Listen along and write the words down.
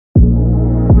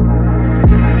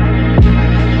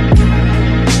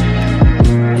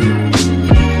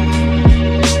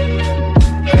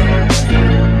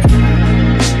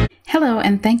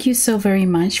Thank you so very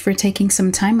much for taking some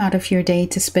time out of your day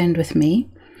to spend with me.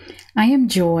 I am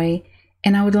Joy,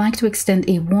 and I would like to extend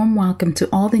a warm welcome to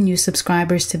all the new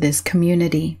subscribers to this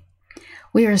community.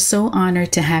 We are so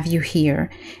honored to have you here,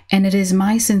 and it is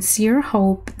my sincere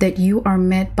hope that you are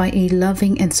met by a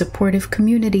loving and supportive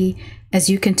community as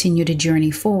you continue to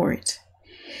journey forward.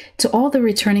 To all the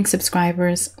returning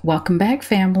subscribers, welcome back,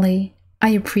 family. I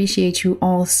appreciate you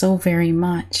all so very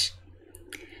much.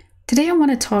 Today I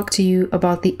want to talk to you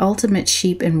about the ultimate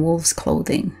sheep in wolf's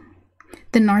clothing,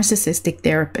 the narcissistic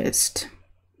therapist.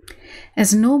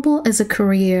 As noble as a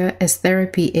career as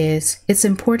therapy is, it's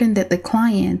important that the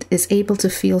client is able to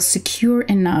feel secure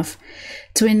enough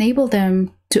to enable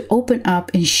them to open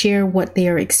up and share what they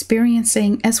are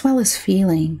experiencing as well as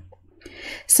feeling.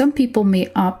 Some people may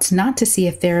opt not to see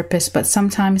a therapist, but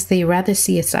sometimes they rather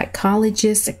see a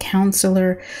psychologist, a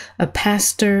counselor, a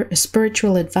pastor, a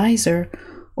spiritual advisor,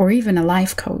 or even a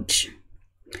life coach.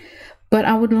 But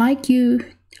I want you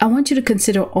to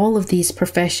consider all of these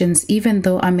professions, even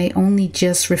though I may only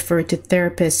just refer to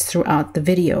therapists throughout the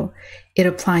video. It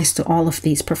applies to all of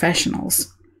these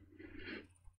professionals.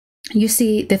 You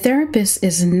see, the therapist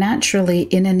is naturally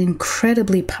in an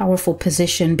incredibly powerful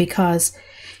position because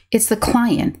it's the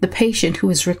client, the patient, who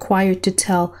is required to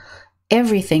tell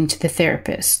everything to the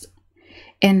therapist.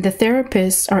 And the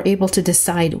therapists are able to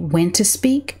decide when to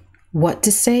speak, what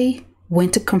to say, when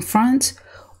to confront,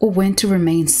 or when to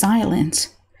remain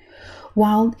silent.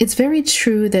 While it's very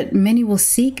true that many will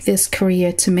seek this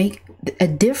career to make a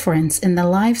difference in the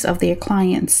lives of their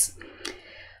clients,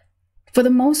 for the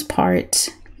most part,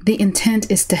 the intent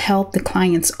is to help the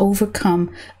clients overcome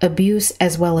abuse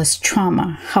as well as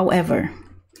trauma. However,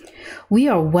 we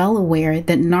are well aware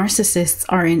that narcissists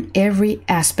are in every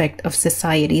aspect of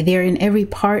society. They're in every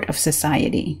part of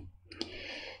society.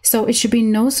 So it should be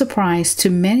no surprise to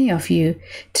many of you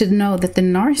to know that the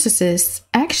narcissists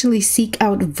actually seek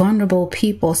out vulnerable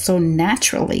people so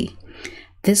naturally.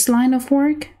 This line of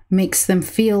work makes them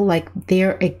feel like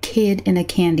they're a kid in a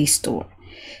candy store.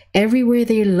 Everywhere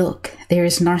they look, there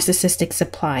is narcissistic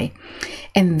supply,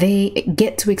 and they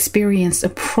get to experience a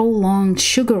prolonged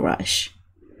sugar rush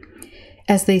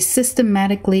as they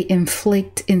systematically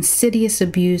inflict insidious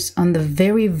abuse on the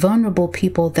very vulnerable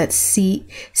people that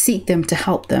seek them to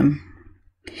help them.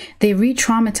 They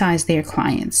re-traumatize their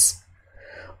clients.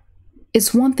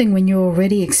 It's one thing when you're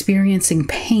already experiencing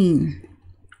pain,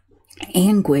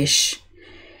 anguish,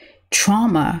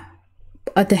 trauma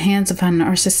at the hands of a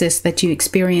narcissist that you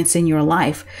experience in your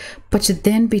life, but to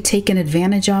then be taken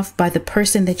advantage of by the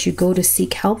person that you go to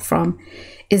seek help from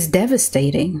is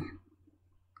devastating.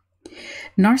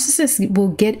 Narcissists will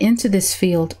get into this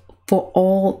field for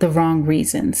all the wrong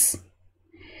reasons.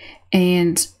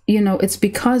 And, it's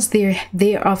because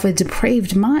they're of a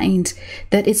depraved mind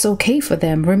that it's okay for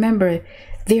them. Remember,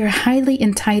 they're highly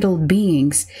entitled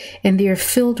beings, and they're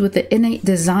filled with the innate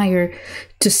desire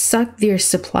to suck their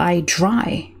supply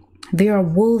dry. They are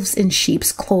wolves in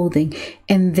sheep's clothing,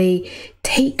 and they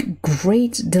take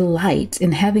great delight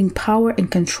in having power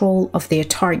and control of their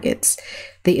targets.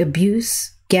 They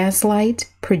abuse,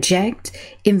 gaslight, project,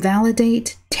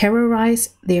 invalidate,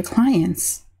 terrorize their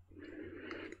clients.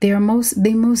 They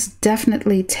most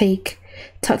definitely take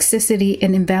toxicity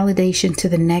and invalidation to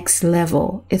the next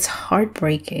level. It's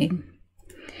heartbreaking.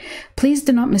 Please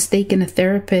do not mistake a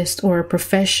therapist or a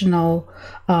professional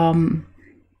who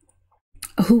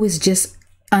is just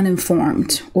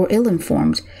uninformed or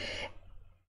ill-informed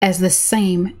as the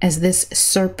same as this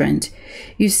serpent.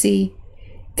 You see,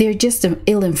 they're just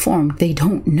ill-informed. They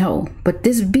don't know. But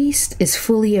this beast is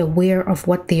fully aware of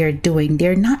what they are doing.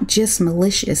 They're not just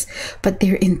malicious, but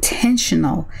they're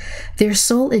intentional. Their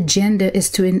sole agenda is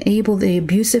to enable the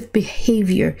abusive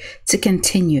behavior to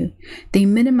continue. They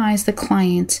minimize the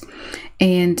client,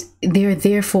 and they're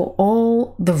there for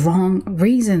all the wrong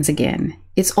reasons again.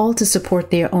 It's all to support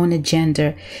their own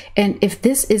agenda. And if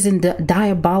this isn't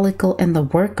diabolical and the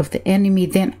work of the enemy,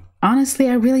 then honestly,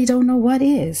 I really don't know what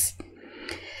is.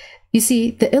 You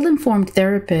see, the ill-informed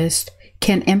therapist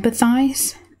can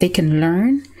empathize, they can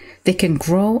learn, they can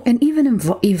grow, and even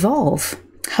evolve.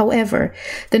 However,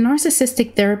 the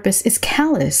narcissistic therapist is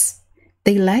callous.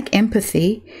 They lack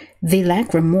empathy, they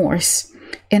lack remorse,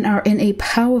 and are in a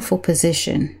powerful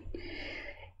position.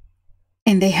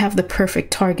 And they have the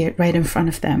perfect target right in front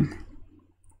of them.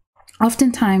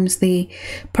 Oftentimes, they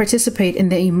participate in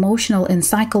the emotional and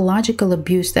psychological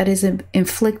abuse that is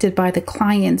inflicted by the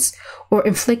clients, or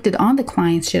inflicted on the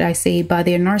clients, should I say, by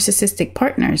their narcissistic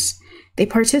partners. They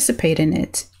participate in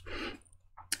it.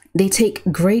 They take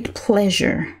great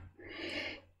pleasure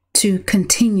to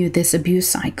continue this abuse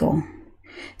cycle.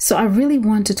 So I really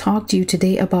want to talk to you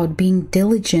today about being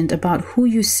diligent about who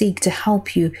you seek to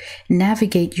help you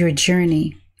navigate your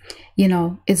journey. You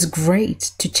know, it's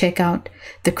great to check out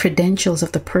the credentials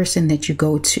of the person that you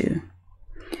go to,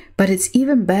 but it's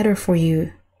even better for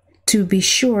you to be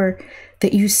sure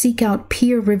that you seek out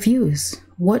peer reviews.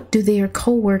 What do their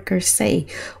coworkers say?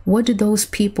 What do those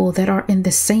people that are in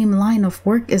the same line of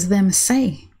work as them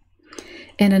say?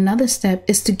 And another step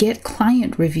is to get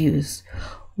client reviews.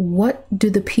 What do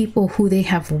the people who they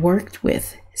have worked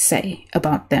with say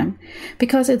about them?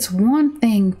 Because it's one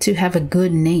thing to have a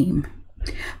good name,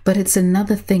 but it's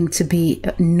another thing to be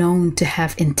known to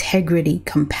have integrity,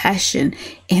 compassion,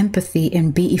 empathy,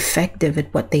 and be effective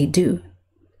at what they do.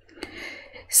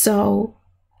 So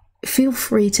feel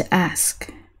free to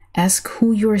ask. Ask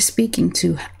who you are speaking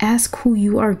to. Ask who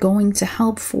you are going to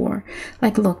help for.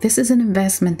 Like, look, this is an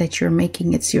investment that you're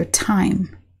making. It's your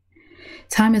time.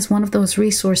 Time is one of those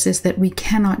resources that we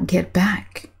cannot get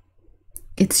back.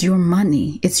 It's your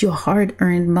money. It's your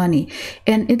hard-earned money.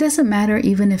 And it doesn't matter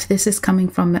even if this is coming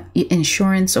from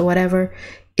insurance or whatever.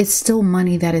 It's still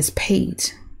money that is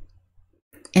paid.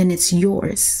 And it's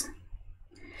yours.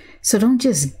 So don't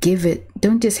just give it.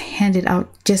 Don't just hand it out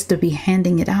just to be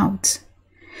handing it out.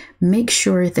 Make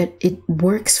sure that it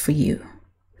works for you,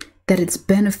 that it's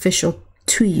beneficial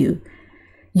to you.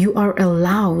 You are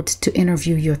allowed to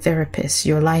interview your therapist,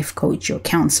 your life coach, your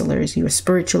counselors, your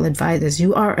spiritual advisors.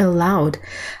 You are allowed.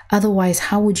 Otherwise,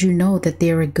 how would you know that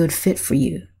they're a good fit for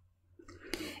you?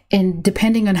 And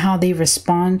depending on how they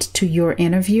respond to your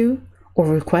interview or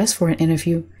request for an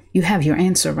interview, you have your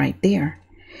answer right there.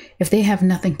 If they have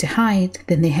nothing to hide,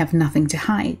 then they have nothing to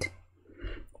hide.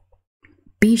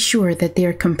 Be sure that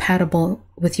they're compatible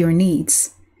with your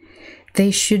needs.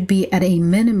 They should be, at a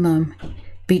minimum,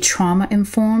 be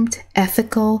trauma-informed,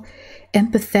 ethical,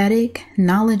 empathetic,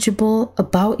 knowledgeable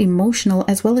about emotional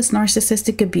as well as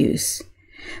narcissistic abuse.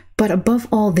 But above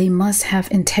all, they must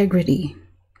have integrity.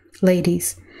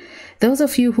 Ladies, those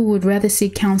of you who would rather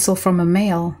seek counsel from a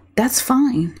male, that's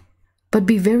fine. But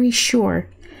be very sure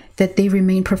that they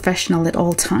remain professional at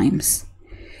all times.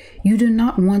 You do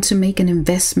not want to make an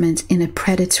investment in a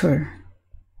predator.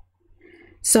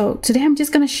 So today I'm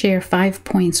just going to share 5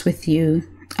 points with you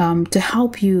to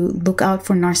help you look out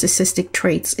for narcissistic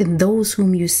traits in those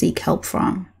whom you seek help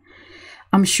from.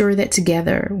 I'm sure that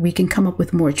together we can come up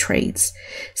with more traits.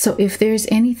 So if there's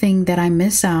anything that I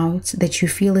miss out that you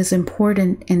feel is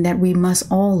important and that we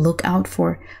must all look out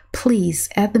for, please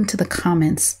add them to the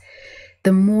comments.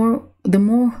 The more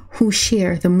who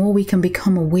share, the more we can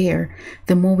become aware,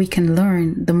 the more we can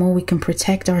learn, the more we can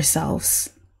protect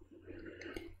ourselves.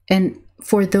 And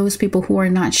for those people who are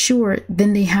not sure,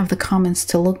 then they have the comments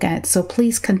to look at. So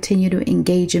please continue to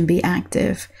engage and be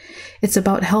active. It's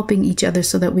about helping each other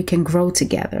so that we can grow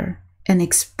together and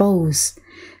expose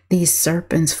these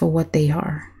serpents for what they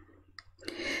are.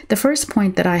 The first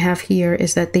point that I have here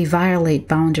is that they violate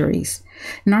boundaries.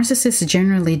 Narcissists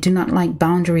generally do not like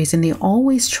boundaries, and they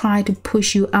always try to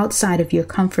push you outside of your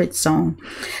comfort zone.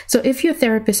 So if your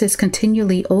therapist is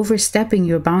continually overstepping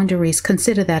your boundaries,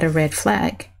 consider that a red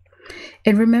flag.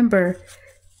 And remember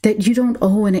that you don't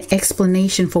owe an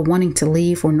explanation for wanting to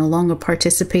leave or no longer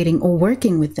participating or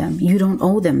working with them. You don't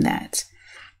owe them that.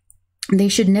 They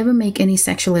should never make any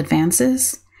sexual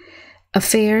advances.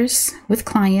 Affairs with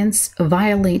clients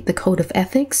violate the code of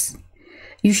ethics.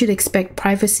 You should expect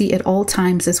privacy at all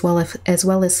times as well as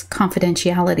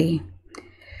confidentiality.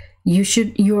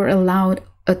 You're allowed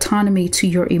autonomy to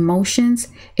your emotions,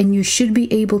 and you should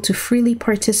be able to freely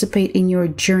participate in your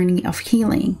journey of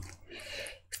healing.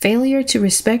 Failure to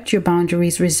respect your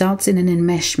boundaries results in an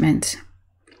enmeshment.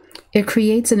 It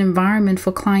creates an environment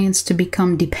for clients to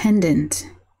become dependent.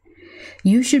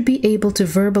 You should be able to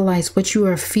verbalize what you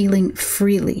are feeling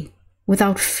freely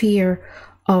without fear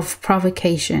of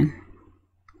provocation.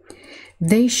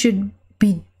 They should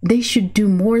do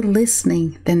more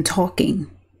listening than talking.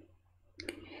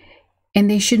 And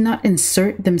they should not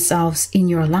insert themselves in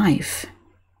your life.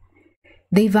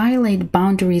 They violate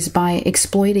boundaries by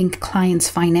exploiting clients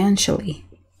financially.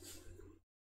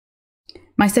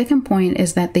 My second point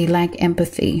is that they lack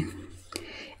empathy.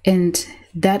 And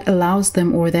that allows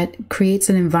them, or that creates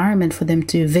an environment for them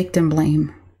to victim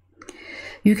blame.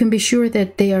 You can be sure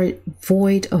that they are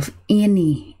void of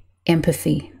any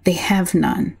empathy. They have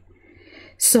none.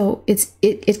 So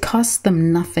it costs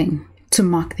them nothing to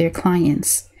mock their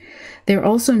clients. They're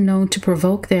also known to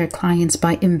provoke their clients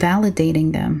by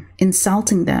invalidating them,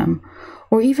 insulting them,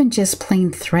 or even just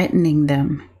plain threatening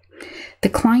them. The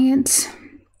client,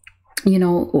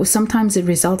 sometimes it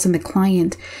results in the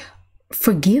client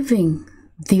forgiving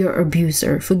their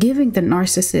abuser, forgiving the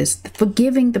narcissist,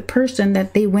 forgiving the person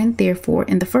that they went there for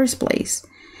in the first place,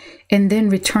 and then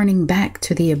returning back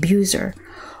to the abuser,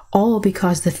 all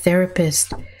because the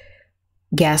therapist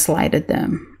gaslighted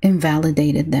them,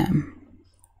 invalidated them,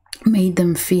 made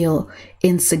them feel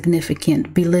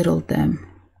insignificant, belittled them.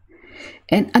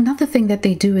 And another thing that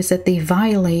they do is that they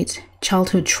violate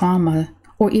childhood trauma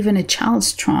or even a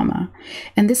child's trauma.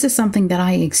 And this is something that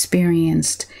I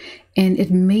experienced, and it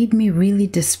made me really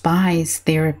despise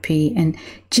therapy and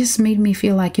just made me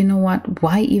feel like, you know what,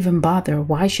 why even bother?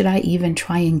 Why should I even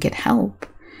try and get help?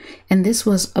 And this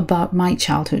was about my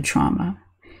childhood trauma.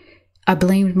 I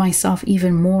blamed myself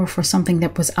even more for something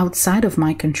that was outside of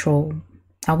my control.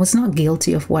 I was not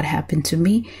guilty of what happened to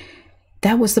me.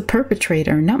 That was the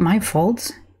perpetrator, not my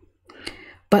fault.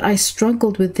 But I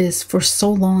struggled with this for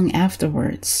so long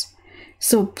afterwards.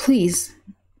 So please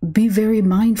be very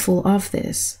mindful of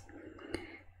this.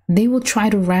 They will try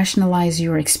to rationalize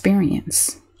your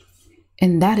experience,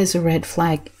 and that is a red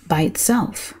flag by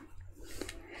itself.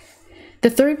 The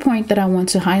third point that I want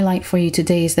to highlight for you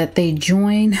today is that they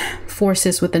join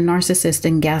forces with the narcissist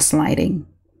in gaslighting.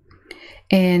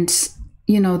 And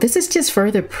you know, this is just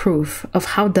further proof of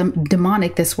how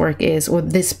demonic this work is, or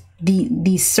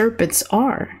these serpents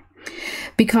are,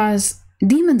 because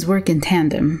demons work in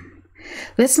tandem.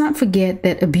 Let's not forget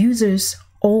that abusers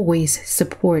always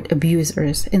support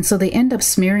abusers, and so they end up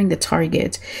smearing the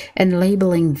target and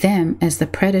labeling them as the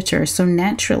predator. So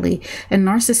naturally,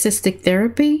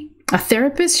 a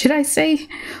therapist, should I say,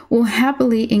 will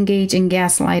happily engage in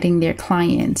gaslighting their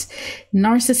clients.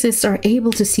 Narcissists are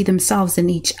able to see themselves in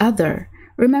each other.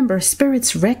 Remember,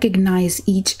 spirits recognize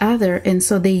each other, and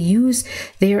so they use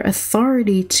their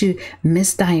authority to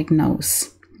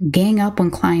misdiagnose, gang up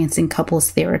on clients in couples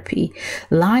therapy,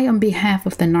 lie on behalf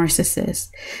of the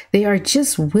narcissist. They are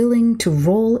just willing to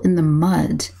roll in the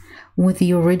mud with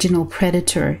the original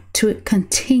predator to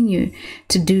continue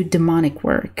to do demonic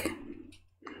work.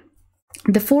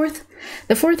 The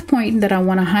fourth point that I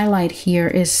want to highlight here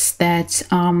is that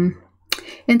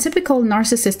in typical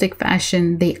narcissistic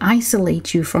fashion, they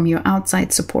isolate you from your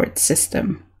outside support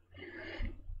system.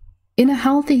 In a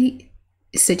healthy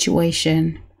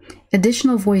situation,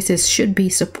 additional voices should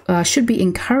be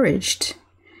encouraged,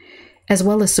 as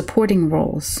well as supporting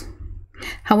roles.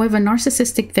 However,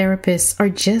 narcissistic therapists are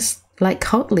just like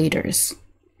cult leaders.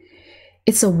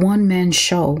 It's a one-man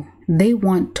show. They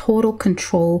want total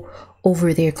control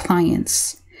over their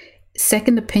clients.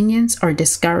 Second opinions are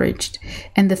discouraged,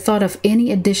 and the thought of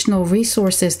any additional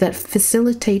resources that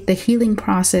facilitate the healing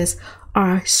process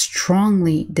are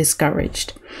strongly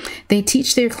discouraged. They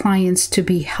teach their clients to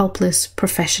be helpless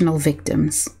professional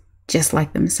victims, just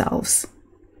like themselves.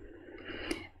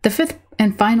 The fifth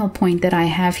and final point that I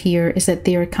have here is that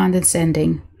they are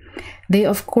condescending. They,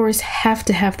 of course, have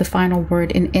to have the final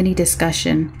word in any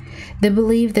discussion. They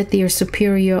believe that they are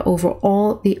superior over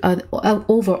all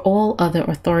other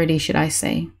authority, should I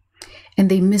say, and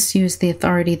they misuse the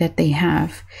authority that they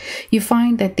have. You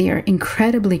find that they are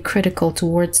incredibly critical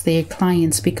towards their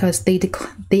clients because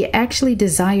they actually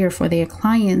desire for their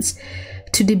clients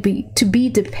to be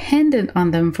dependent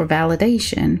on them for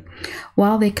validation.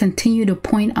 While they continue to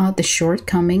point out the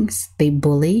shortcomings, they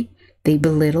bully, they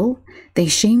belittle, they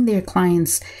shame their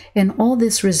clients, and all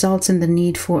this results in the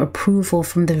need for approval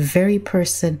from the very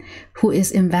person who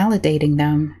is invalidating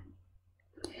them.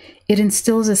 It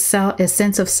instills a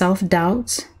sense of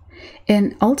self-doubt,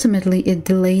 and ultimately it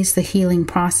delays the healing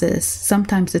process.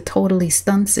 Sometimes it totally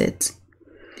stunts it.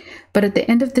 But at the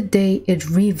end of the day, it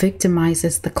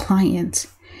re-victimizes the client.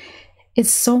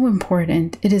 It's so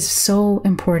important. It is so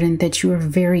important that you are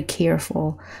very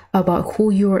careful about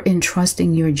who you are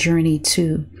entrusting your journey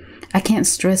to. I can't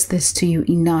stress this to you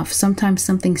enough. Sometimes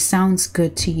something sounds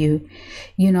good to you.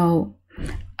 You know,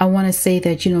 I want to say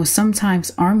that, you know,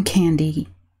 sometimes arm candy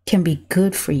can be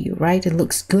good for you, right? It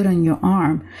looks good on your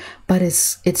arm, but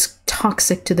it's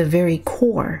toxic to the very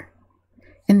core.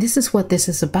 And this is what this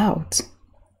is about.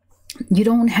 You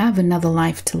don't have another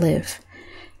life to live.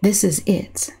 This is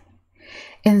it.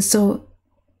 And so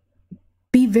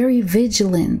be very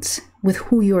vigilant with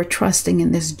who you're trusting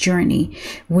in this journey,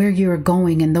 where you're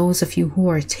going. And those of you who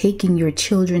are taking your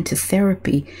children to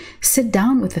therapy, sit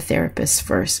down with the therapist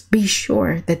first. Be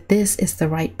sure that this is the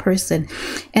right person.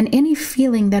 And any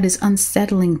feeling that is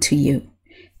unsettling to you,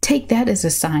 take that as a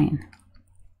sign.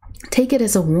 Take it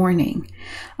as a warning.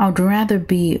 I'd rather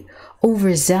be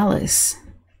overzealous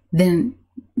than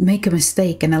make a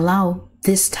mistake and allow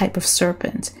this type of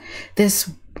serpent, this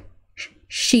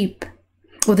sheep,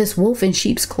 or this wolf in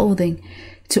sheep's clothing,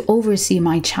 to oversee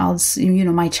my child's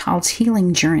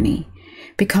healing journey.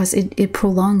 because it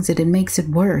prolongs it. It makes it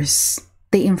worse.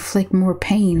 They inflict more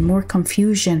pain, more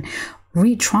confusion,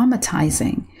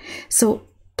 re-traumatizing. So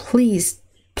please,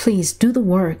 please do the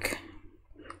work.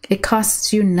 It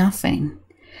costs you nothing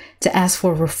to ask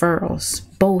for referrals,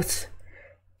 both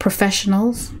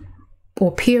professionals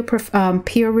or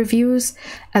peer reviews,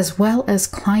 as well as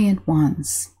client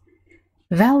ones.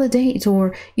 Validate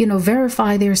or,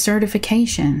 verify their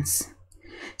certifications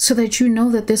so that you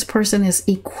know that this person is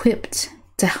equipped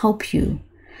to help you.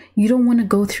 You don't want to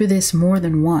go through this more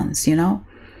than once,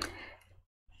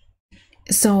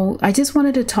 So I just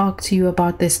wanted to talk to you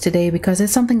about this today because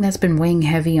it's something that's been weighing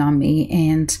heavy on me.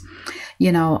 And,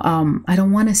 I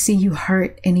don't want to see you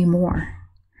hurt anymore.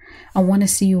 I want to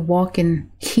see you walk in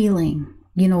healing.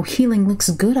 Healing looks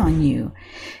good on you.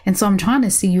 And so I'm trying to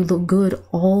see you look good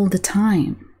all the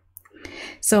time.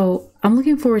 So I'm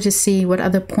looking forward to see what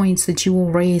other points that you will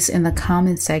raise in the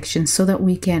comment section so that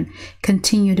we can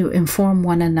continue to inform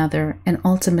one another and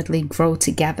ultimately grow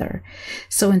together.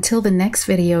 So until the next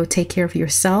video, take care of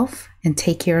yourself and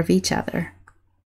take care of each other.